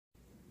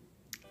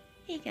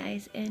Hey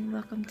guys, and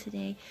welcome to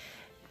today's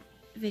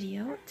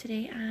video.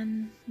 Today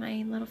on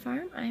my little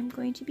farm, I'm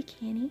going to be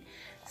canning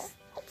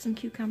some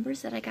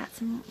cucumbers that I got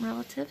some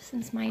relatives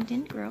since mine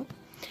didn't grow.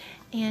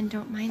 And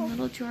don't mind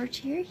little George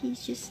here,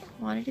 he's just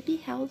wanted to be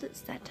held. It's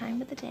that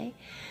time of the day.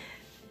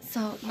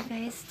 So you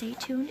guys stay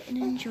tuned and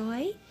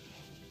enjoy.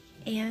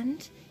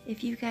 And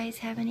if you guys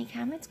have any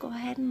comments, go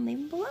ahead and leave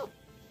them below.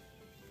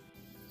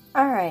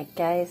 Alright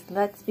guys,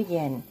 let's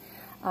begin.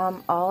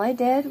 All I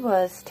did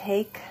was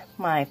take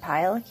my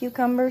pile of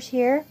cucumbers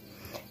here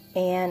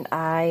and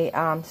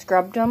I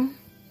scrubbed them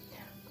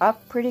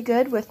up pretty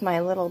good with my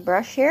little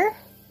brush here.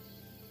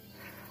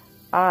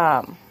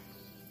 It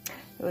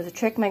was a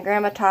trick my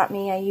grandma taught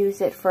me. I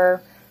use it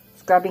for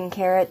scrubbing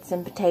carrots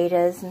and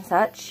potatoes and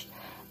such.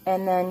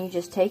 And then you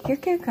just take your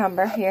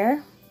cucumber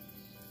here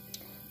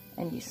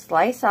and you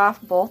slice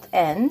off both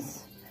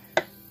ends.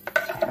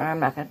 I'm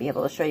not going to be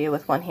able to show you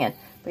with one hand,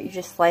 but you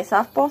just slice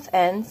off both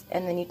ends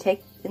and then you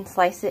take and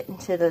slice it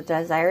into the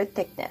desired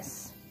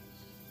thickness.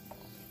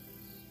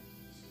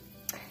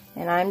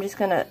 And I'm just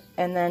going to,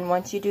 and then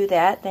once you do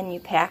that, then you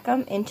pack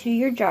them into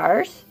your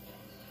jars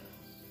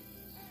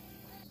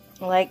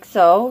like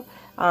so.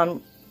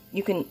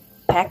 You can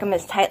pack them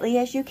as tightly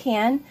as you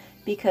can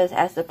because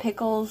as the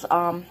pickles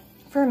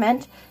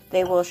ferment,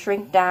 they will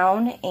shrink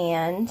down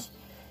and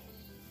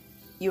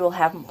you will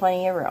have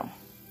plenty of room.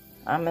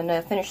 I'm going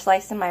to finish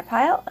slicing my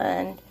pile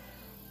and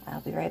I'll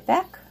be right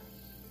back.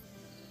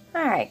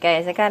 Alright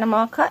guys, I got them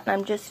all cut and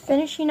I'm just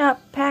finishing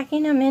up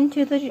packing them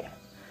into the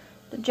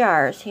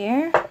jars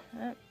here.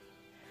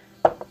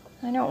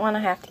 I don't want to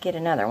have to get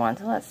another one,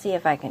 so let's see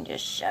if I can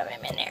just shove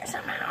him in there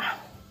somehow.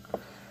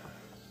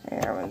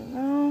 There we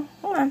go.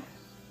 Hold on.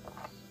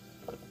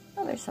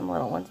 Oh, there's some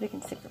little ones. We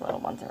can stick the little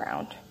ones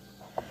around.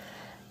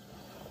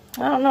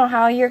 I don't know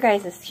how your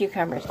guys'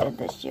 cucumbers did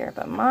this year,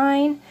 but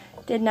mine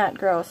did not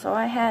grow, so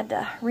I had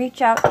to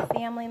reach out to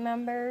family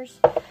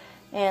members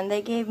and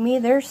they gave me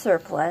their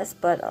surplus,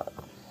 but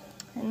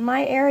in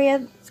my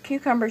area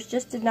cucumbers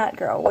just did not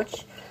grow,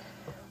 which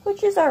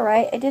is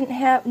alright. I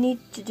didn't need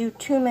to do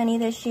too many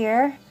this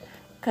year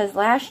because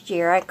last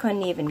year I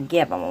couldn't even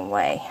give them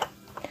away.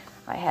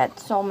 I had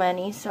so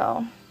many,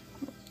 so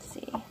let's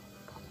see.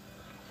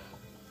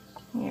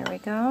 Here we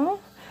go.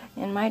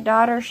 And my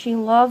daughter, she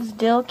loves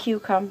dill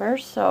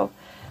cucumbers, so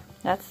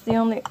that's the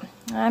only.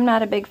 I'm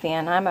not a big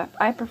fan.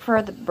 I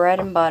prefer the bread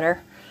and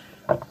butter.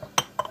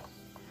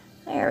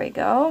 There we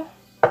go.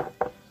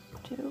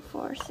 2,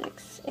 4,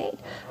 6, 8.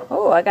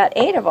 Oh, I got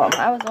 8 of them.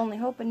 I was only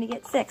hoping to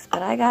get 6,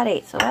 but I got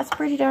 8, so that's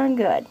pretty darn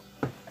good.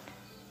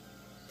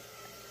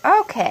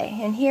 Okay,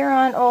 and here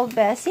on Old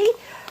Bessie,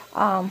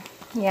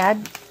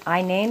 yeah,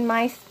 I named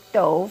my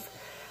stove.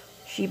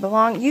 She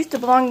used to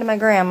belong to my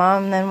grandma,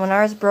 and then when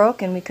ours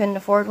broke and we couldn't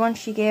afford one,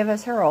 she gave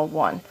us her old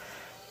one.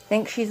 I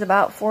think she's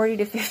about 40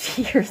 to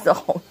 50 years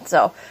old,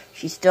 so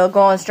she's still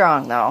going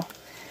strong though.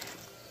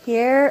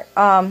 Here,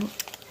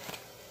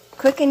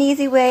 quick and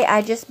easy way,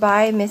 I just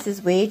buy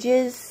Mrs.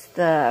 Wages,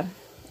 the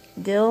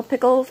dill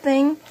pickle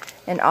thing,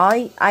 and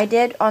all I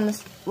did on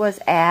this was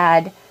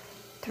add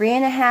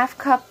 3.5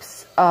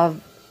 cups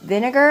of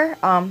vinegar,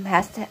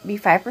 has to be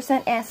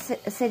 5%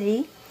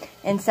 acidity,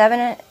 and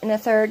 7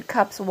 1/3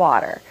 cups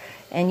water.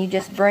 And you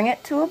just bring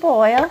it to a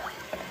boil,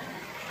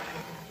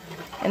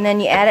 and then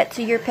you add it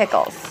to your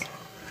pickles.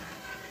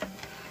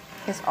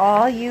 That's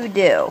all you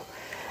do.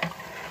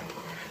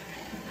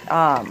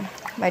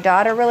 My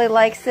daughter really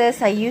likes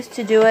this. I used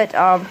to do it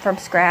from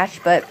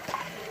scratch, but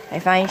I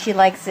find she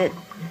likes it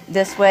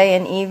this way,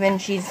 and even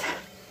she's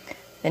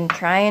been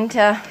trying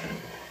to.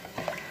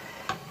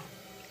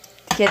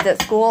 Kids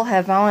at school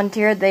have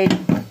volunteered.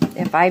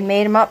 If I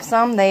made them up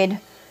some, they'd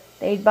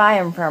buy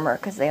them from her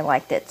because they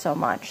liked it so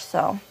much.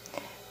 So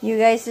you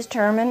guys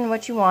determine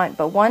what you want.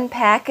 But one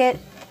packet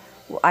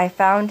I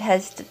found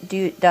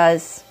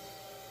does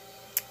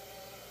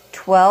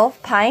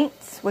 12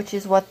 pints, which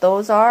is what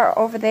those are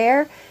over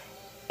there.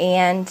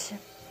 And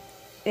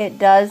it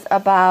does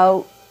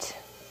about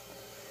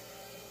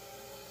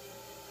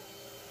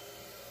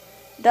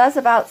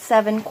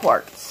 7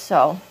 quarts,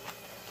 so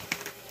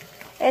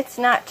it's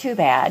not too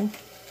bad.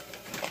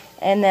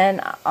 And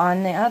then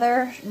on the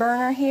other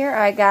burner here,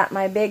 I got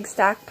my big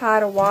stock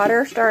pot of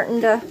water starting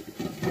to,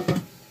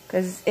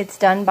 because it's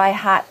done by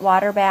hot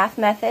water bath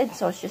method,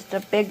 so it's just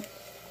a big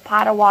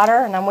pot of water,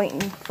 and I'm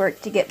waiting for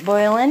it to get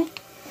boiling.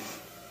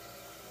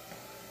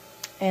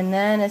 And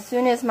then as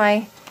soon as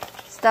my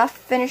stuff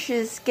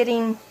finishes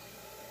getting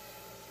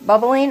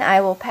bubbling, I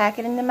will pack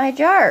it into my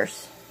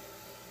jars.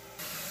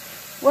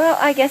 Well,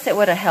 I guess it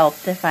would have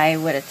helped if I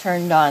would have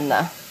turned on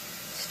the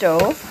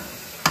stove.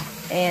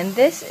 And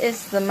this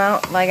is the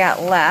amount I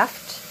got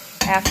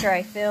left after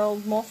I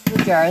filled most of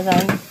the jars.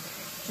 I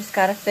just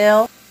got to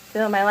fill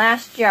my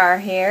last jar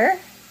here.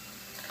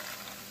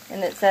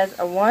 And it says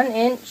a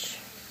 1-inch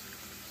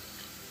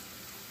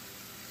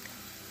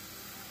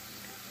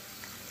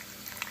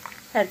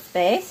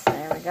headspace.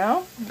 There we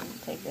go.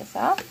 Take this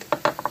off.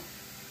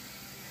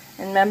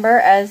 And remember,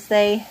 as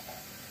they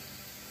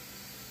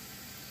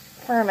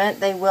ferment,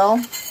 they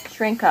will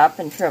shrink up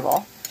and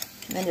shrivel.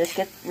 And then just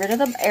get rid of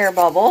the air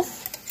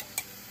bubbles.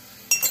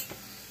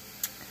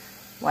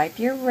 Wipe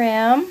your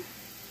rim.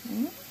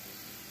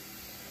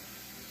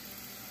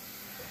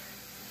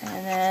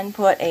 And then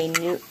put a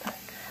new,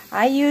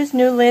 I use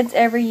new lids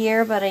every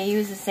year, but I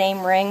use the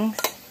same rings.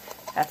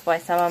 That's why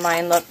some of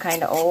mine look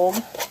kind of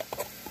old.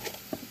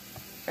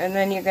 And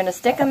then you're going to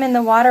stick them in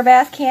the water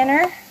bath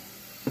canner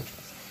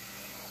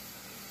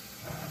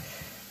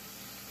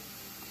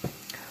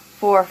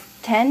for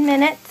 10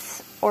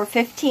 minutes or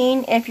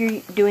 15 if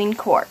you're doing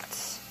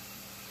quarts.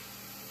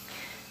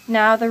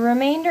 Now the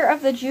remainder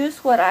of the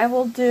juice, what I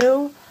will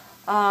do,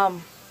 I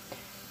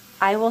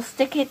will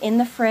stick it in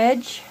the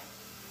fridge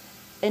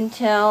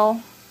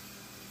until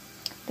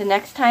the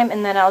next time,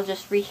 and then I'll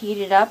just reheat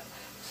it up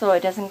so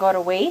it doesn't go to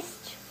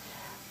waste.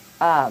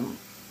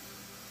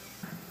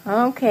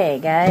 Okay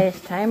guys,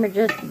 timer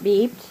just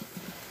beeped,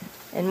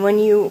 and when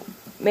you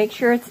make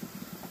sure it's,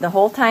 the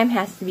whole time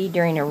has to be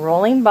during a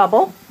rolling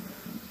bubble.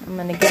 I'm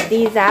going to get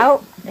these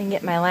out and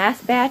get my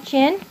last batch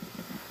in.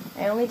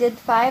 I only did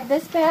 5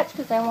 this batch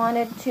because I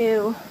wanted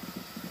to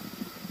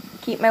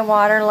keep my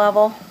water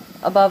level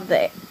above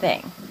the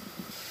thing.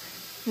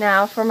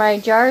 Now for my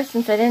jars,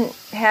 since I didn't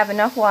have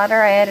enough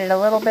water, I added a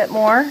little bit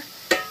more,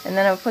 and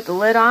then I'll put the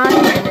lid on,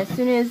 and as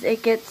soon as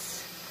it gets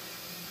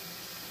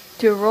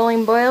to a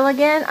rolling boil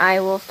again, I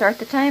will start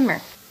the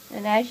timer.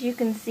 And as you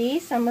can see,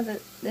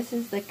 this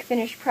is the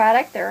finished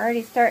product. They're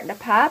already starting to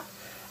pop.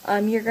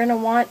 You're going to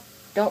want,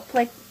 don't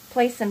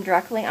place them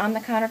directly on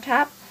the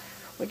countertop.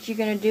 What you're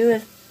going to do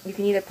is you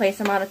can either place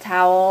them on a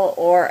towel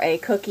or a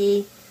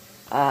cookie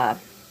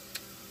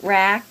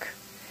rack,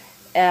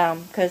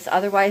 because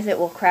otherwise it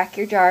will crack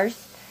your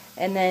jars.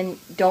 And then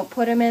don't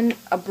put them in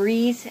a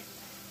breeze,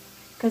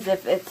 because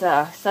if it's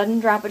a sudden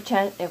drop of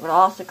tent, it would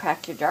also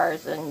crack your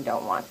jars, and you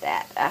don't want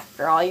that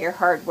after all your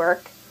hard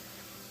work.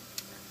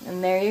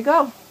 And there you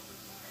go.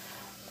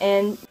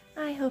 And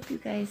I hope you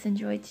guys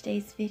enjoyed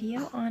today's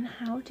video on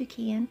how to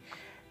can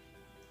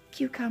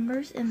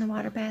cucumbers in the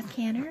water bath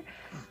canner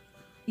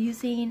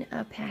using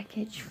a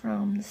package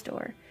from the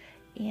store.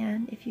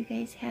 And if you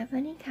guys have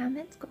any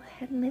comments, go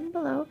ahead and leave them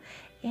below.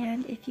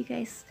 And if you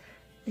guys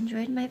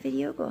enjoyed my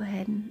video, go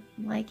ahead and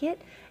like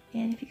it.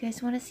 And if you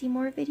guys want to see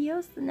more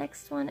videos, the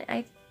next one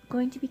I'm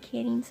going to be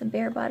canning some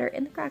bear butter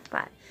in the crock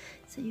pot.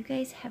 So you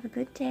guys have a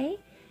good day,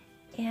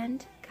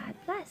 and God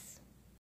bless.